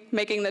running,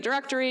 making the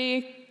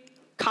directory,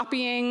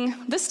 copying.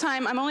 This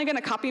time, I'm only going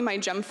to copy my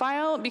gem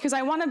file because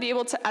I want to be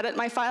able to edit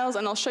my files,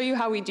 and I'll show you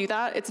how we do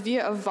that. It's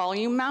via a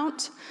volume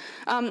mount.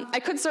 I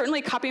could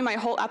certainly copy my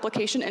whole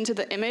application into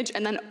the image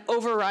and then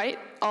overwrite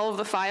all of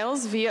the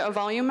files via a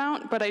volume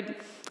mount, but I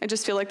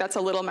just feel like that's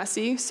a little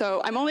messy.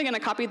 So I'm only going to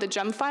copy the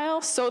gem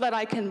file so that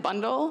I can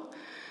bundle,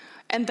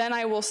 and then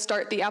I will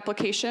start the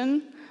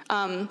application.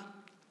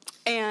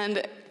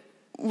 And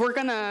we're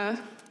going to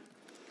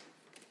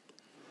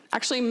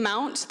actually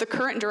mount the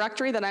current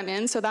directory that I'm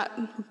in, so that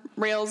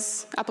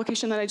Rails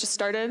application that I just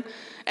started,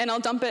 and I'll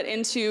dump it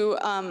into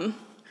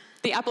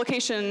the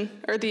application,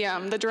 or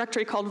the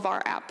directory called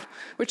var app,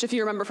 which if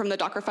you remember from the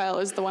Docker file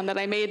is the one that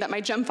I made that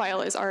my gem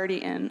file is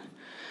already in.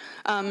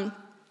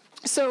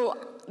 So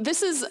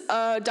this is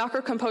a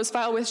Docker Compose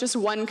file with just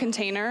one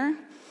container.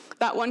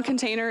 That one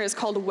container is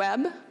called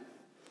web.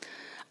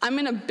 I'm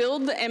going to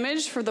build the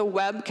image for the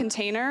web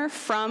container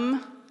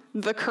from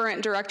the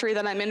current directory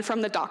that I'm in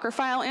from the Docker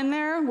file in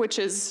there, which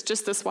is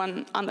just this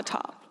one on the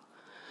top.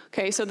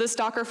 Okay, so this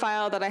Docker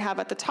file that I have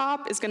at the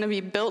top is going to be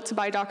built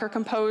by Docker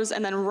Compose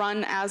and then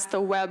run as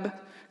the web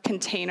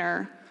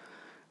container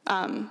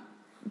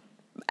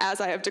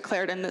as I have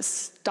declared in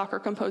this Docker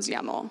Compose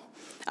YAML.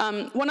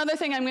 One other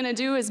thing I'm going to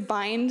do is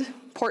bind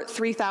port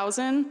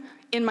 3000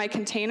 in my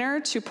container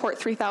to port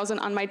 3000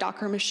 on my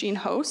Docker machine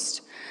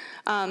host.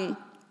 I'm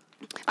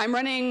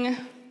running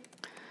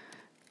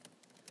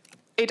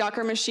a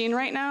Docker machine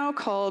right now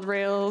called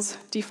Rails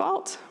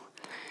default,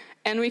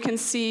 and we can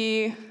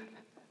see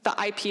the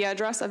IP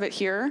address of it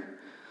here.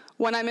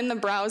 When I'm in the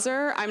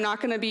browser, I'm not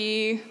going to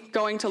be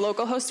going to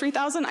localhost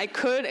 3000. I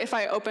could if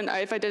I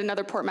did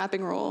another port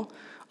mapping rule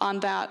on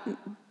that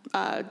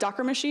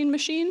Docker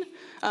machine,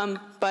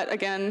 but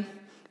again,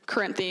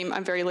 current theme,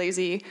 I'm very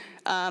lazy.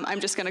 I'm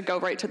just going to go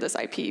right to this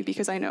IP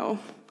because I know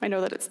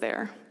that it's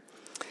there.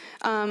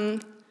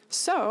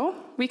 So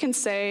we can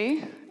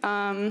say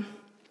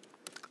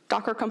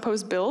Docker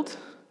Compose build.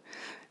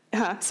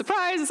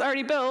 Surprise, it's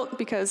already built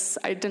because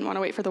I didn't want to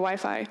wait for the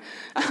Wi-Fi.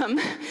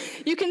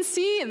 You can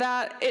see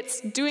that it's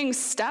doing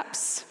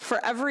steps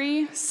for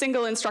every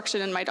single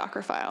instruction in my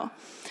Docker file.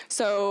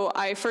 So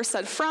I first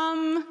said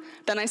from,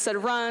 then I said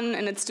run,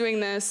 and it's doing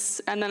this,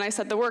 and then I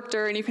said the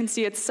workdir, and you can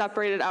see it's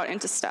separated out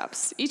into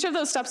steps. Each of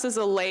those steps is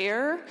a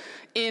layer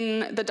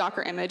in the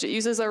Docker image. It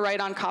uses a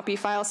write-on copy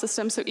file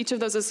system, so each of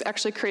those is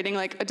actually creating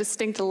like a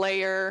distinct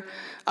layer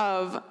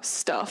of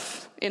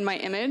stuff in my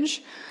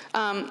image.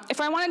 If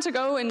I wanted to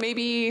go and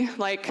maybe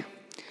like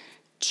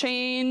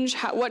change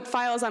what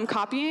files I'm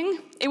copying,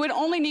 it would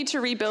only need to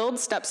rebuild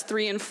steps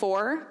 3 and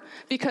 4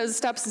 because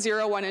steps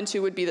 0, 1, and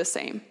 2 would be the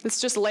same. It's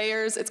just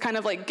layers. It's kind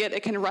of like Git.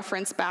 It can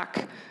reference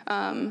back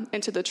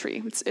into the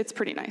tree. It's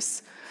pretty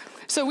nice.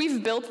 So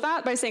we've built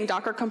that by saying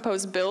Docker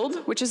Compose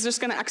build, which is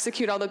just going to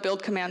execute all the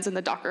build commands in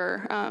the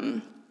Docker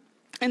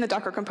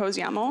Compose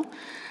YAML.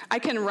 I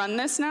can run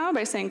this now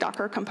by saying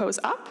Docker Compose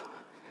up.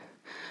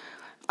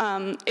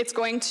 It's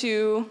going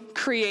to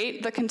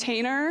create the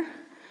container,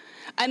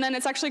 and then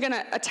it's actually going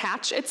to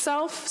attach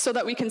itself so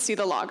that we can see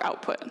the log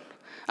output.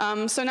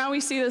 So now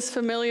we see this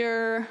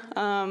familiar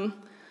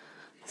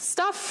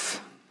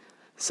stuff.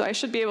 So I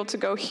should be able to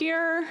go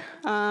here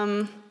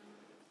and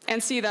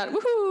see that,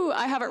 woohoo,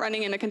 I have it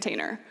running in a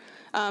container.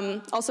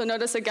 Also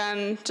notice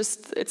again,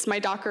 just it's my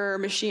Docker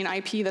machine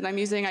IP that I'm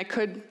using. I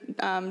could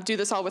do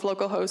this all with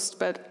localhost,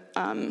 but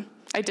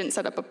I didn't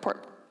set up a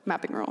port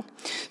mapping rule.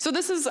 So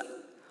this is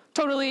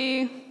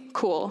totally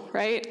cool,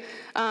 right?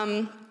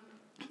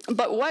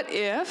 But what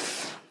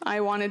if I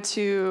wanted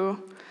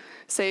to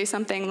say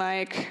something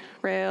like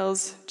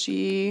Rails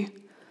G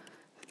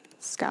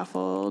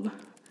scaffold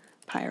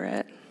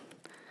pirate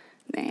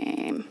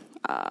name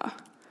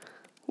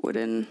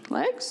wooden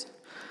legs?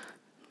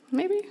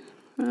 Maybe?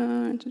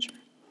 Integer.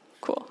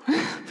 Cool.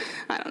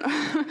 I don't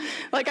know.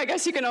 Like, I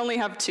guess you can only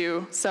have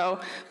 2, so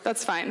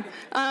that's fine.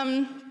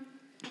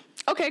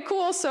 Okay,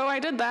 cool. So I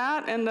did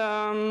that, and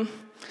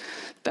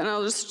then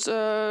I'll just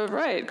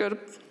go to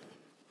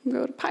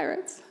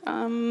pirates.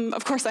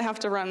 Of course, I have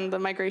to run the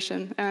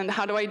migration. And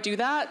how do I do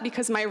that?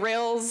 Because my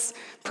Rails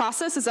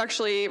process is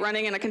actually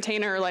running in a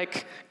container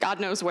like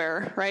God knows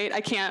where, right? I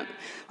can't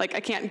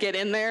get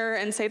in there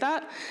and say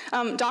that.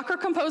 Docker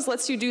Compose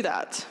lets you do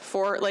that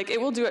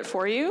it will do it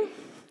for you.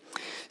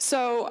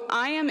 So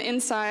I am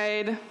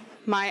inside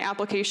my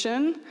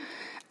application.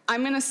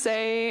 I'm going to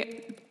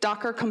say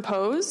Docker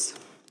Compose.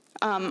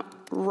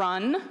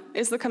 Run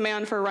is the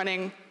command for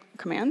running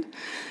command.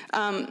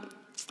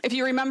 If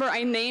you remember,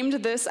 I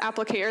named this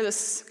applicator,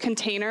 this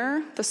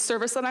container, the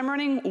service that I'm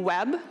running,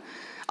 web.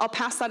 I'll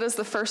pass that as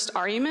the first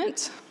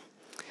argument.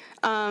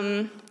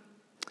 And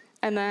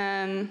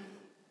then,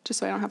 just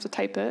so I don't have to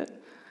type it,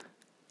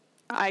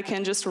 I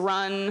can just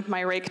run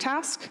my rake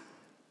task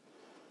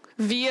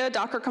via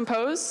Docker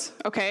Compose.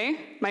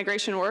 Okay,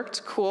 migration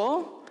worked,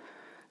 cool.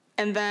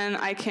 And then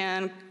I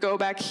can go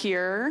back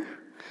here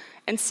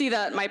and see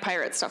that my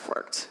pirate stuff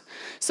worked.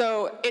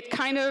 So it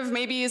kind of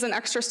maybe is an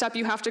extra step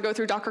you have to go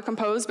through Docker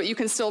Compose, but you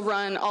can still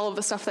run all of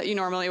the stuff that you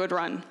normally would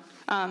run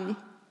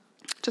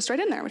just right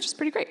in there, which is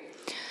pretty great.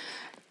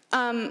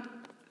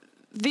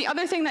 The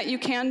other thing that you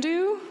can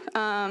do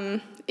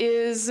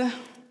is,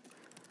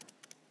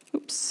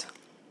 let's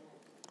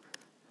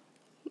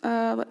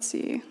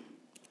see,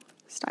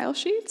 style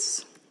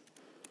sheets.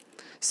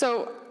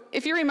 So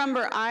if you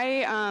remember,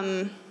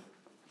 I've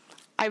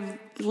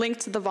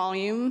linked the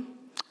volume.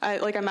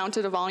 I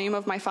mounted a volume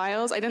of my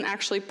files. I didn't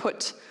actually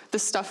put the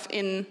stuff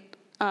in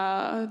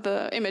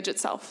the image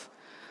itself.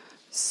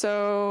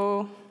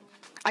 So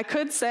I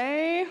could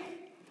say,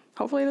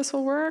 hopefully this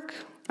will work,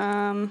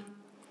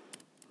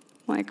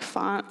 like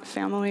font,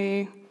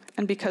 family,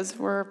 and because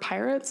we're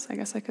pirates, I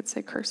guess I could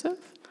say cursive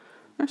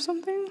or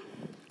something,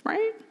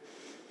 right?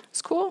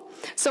 It's cool.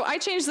 So I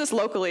changed this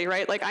locally,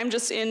 right? Like I'm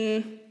just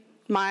in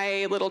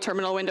my little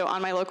terminal window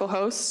on my local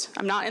host.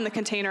 I'm not in the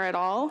container at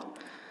all.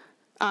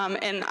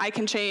 and I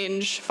can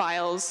change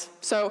files.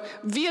 So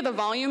via the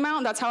volume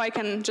mount, that's how I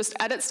can just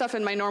edit stuff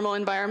in my normal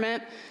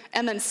environment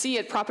and then see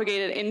it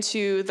propagated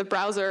into the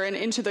browser and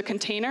into the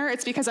container.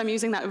 It's because I'm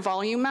using that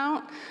volume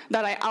mount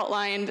that I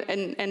outlined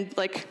and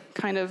like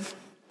kind of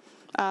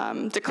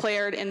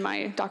declared in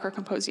my Docker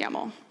Compose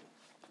YAML.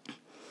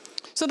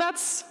 So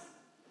that's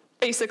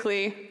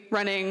basically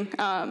running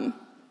kind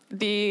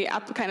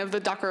of the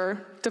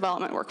Docker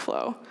development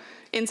workflow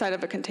inside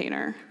of a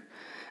container.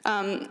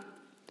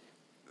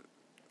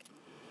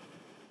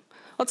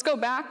 Let's go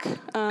back,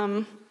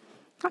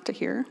 not to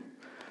here.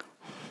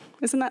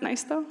 Isn't that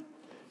nice, though?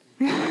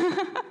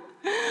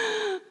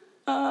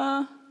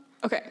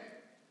 Okay,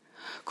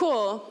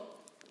 cool.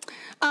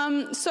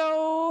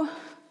 So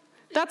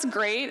that's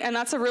great, and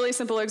that's a really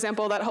simple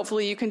example that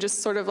hopefully you can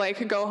just sort of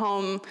like go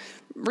home,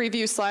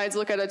 review slides,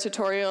 look at a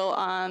tutorial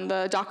on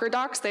the Docker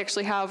docs. They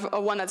actually have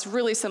one that's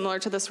really similar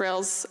to this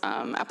Rails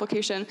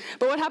application.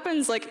 But what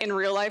happens like in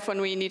real life when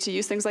we need to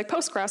use things like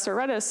Postgres or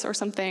Redis or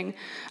something?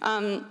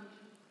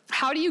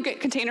 How do you get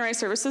containerized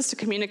services to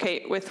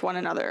communicate with one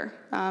another?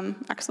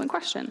 Excellent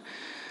question.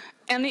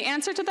 And the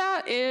answer to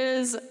that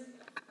is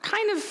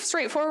kind of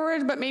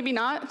straightforward, but maybe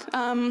not.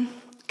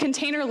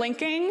 Container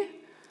linking,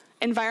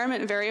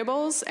 environment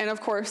variables, and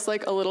of course,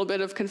 like a little bit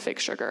of config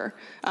sugar.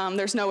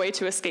 There's no way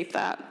to escape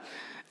that.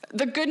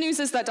 The good news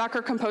is that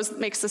Docker Compose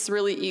makes this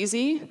really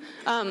easy.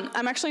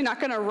 I'm actually not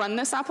going to run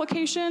this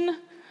application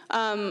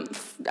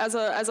as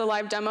a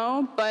live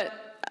demo, but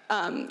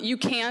you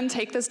can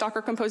take this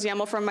Docker Compose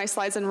YAML from my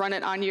slides and run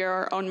it on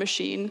your own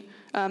machine,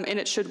 and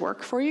it should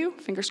work for you.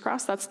 Fingers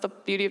crossed. That's the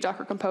beauty of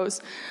Docker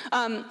Compose.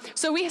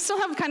 So we still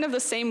have kind of the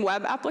same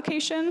web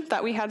application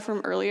that we had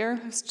from earlier.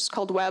 It's just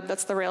called web.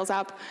 That's the Rails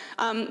app.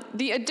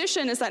 The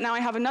addition is that now I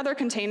have another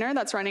container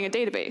that's running a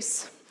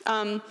database.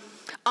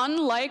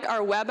 Unlike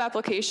our web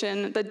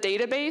application, the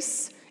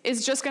database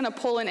is just going to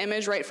pull an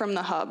image right from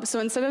the hub. So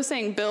instead of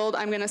saying build,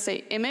 I'm going to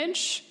say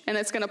image, and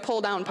it's going to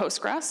pull down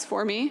Postgres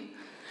for me.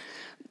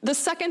 The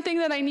second thing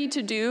that I need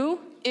to do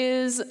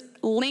is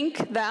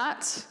link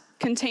that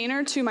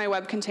container to my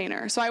web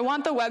container. So I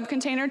want the web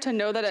container to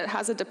know that it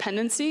has a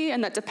dependency,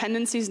 and that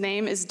dependency's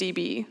name is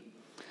DB.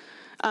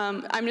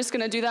 I'm just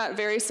going to do that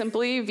very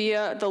simply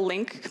via the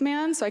link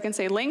command. So I can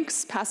say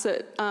links, pass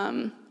it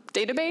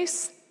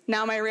database.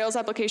 Now my Rails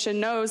application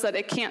knows that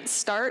it can't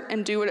start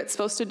and do what it's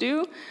supposed to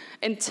do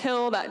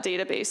until that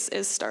database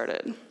is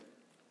started.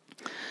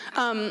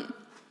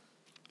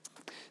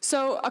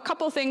 So a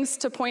couple things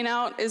to point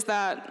out is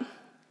that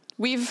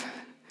we've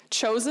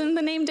chosen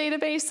the name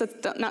database.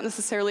 That's not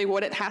necessarily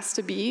what it has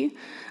to be,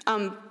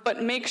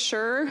 but make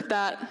sure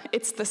that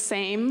it's the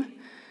same,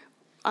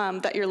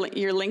 that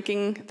you're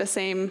linking the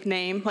same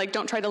name. Like,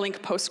 don't try to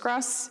link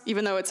Postgres,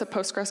 even though it's a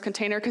Postgres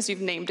container, because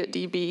you've named it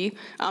DB.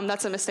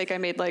 That's a mistake I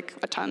made like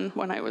a ton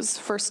when I was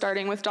first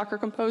starting with Docker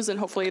Compose, and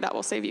hopefully that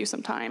will save you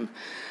some time.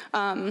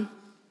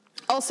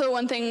 Also,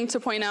 one thing to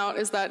point out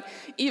is that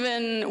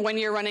even when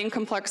you're running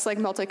complex like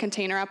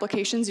multi-container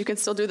applications, you can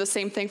still do the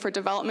same thing for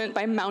development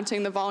by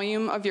mounting the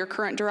volume of your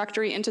current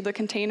directory into the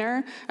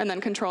container and then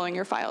controlling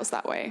your files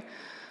that way.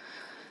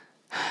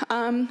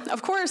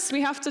 Of course,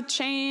 we have to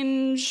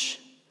change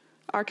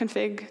our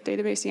config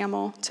database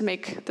YAML to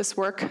make this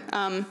work.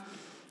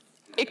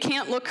 It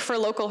can't look for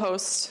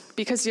localhost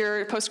because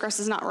your Postgres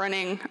is not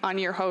running on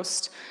your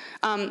host.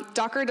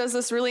 Docker does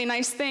this really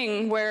nice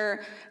thing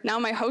where now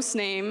my host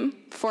name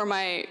for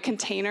my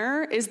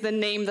container is the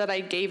name that I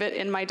gave it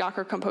in my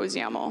Docker Compose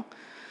YAML.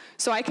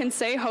 So I can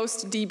say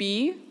host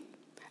DB,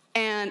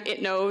 and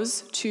it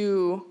knows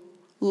to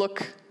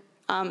look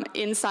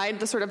inside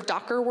the sort of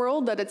Docker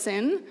world that it's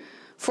in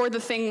for the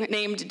thing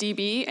named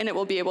DB, and it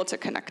will be able to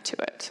connect to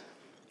it.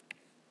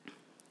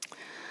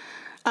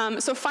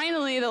 So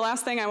finally, the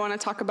last thing I want to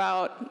talk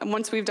about,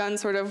 once we've done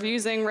sort of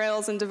using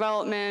Rails in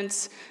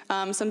development,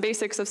 some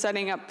basics of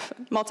setting up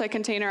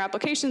multi-container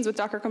applications with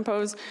Docker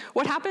Compose,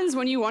 what happens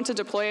when you want to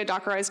deploy a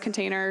Dockerized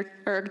container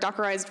or a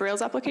Dockerized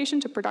Rails application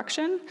to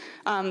production?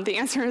 The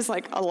answer is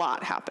like a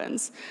lot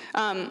happens.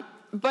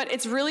 But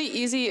it's really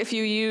easy if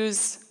you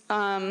use,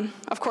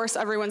 of course,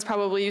 everyone's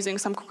probably using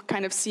some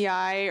kind of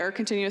CI or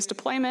continuous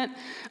deployment.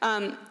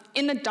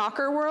 In the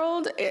Docker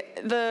world,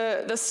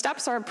 the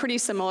steps are pretty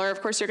similar.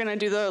 Of course, you're going to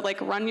do the like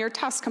run your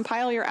tests,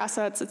 compile your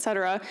assets,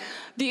 etc.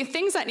 The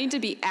things that need to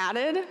be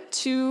added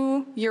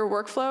to your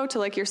workflow, to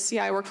like your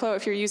CI workflow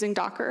if you're using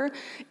Docker,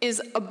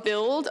 is a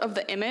build of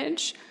the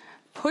image,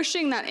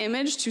 pushing that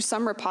image to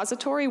some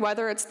repository,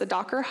 whether it's the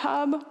Docker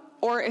hub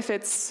or if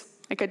it's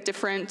like a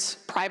different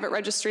private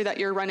registry that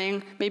you're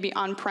running, maybe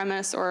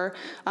on-premise or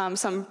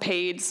some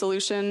paid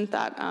solution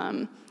that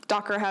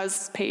Docker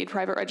has paid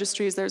private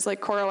registries. There's like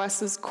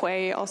CoreOS's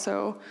Quay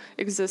also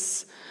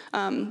exists.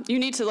 You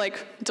need to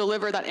like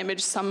deliver that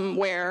image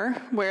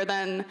somewhere where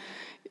then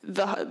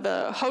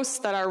the hosts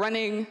that are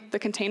running the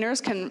containers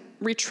can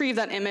retrieve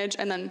that image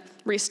and then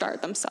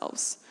restart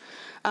themselves.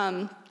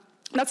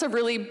 that's a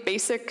really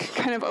basic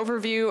kind of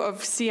overview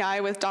of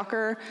CI with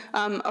Docker.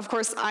 Of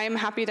course, I'm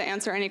happy to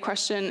answer any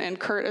question, and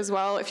Kurt as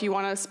well, if you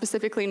want to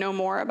specifically know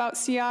more about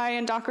CI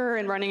and Docker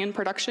and running in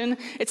production.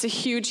 It's a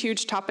huge,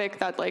 huge topic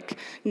that like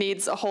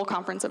needs a whole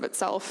conference of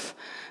itself.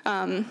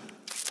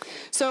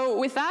 So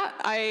with that,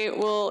 I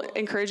will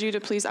encourage you to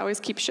please always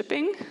keep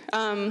shipping.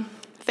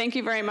 Thank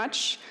you very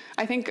much.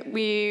 I think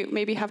we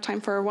maybe have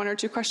time for 1 or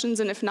 2 questions,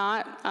 and if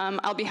not,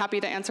 I'll be happy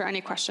to answer any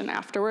question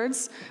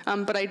afterwards.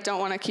 But I don't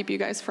want to keep you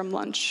guys from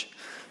lunch.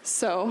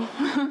 So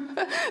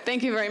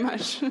thank you very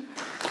much.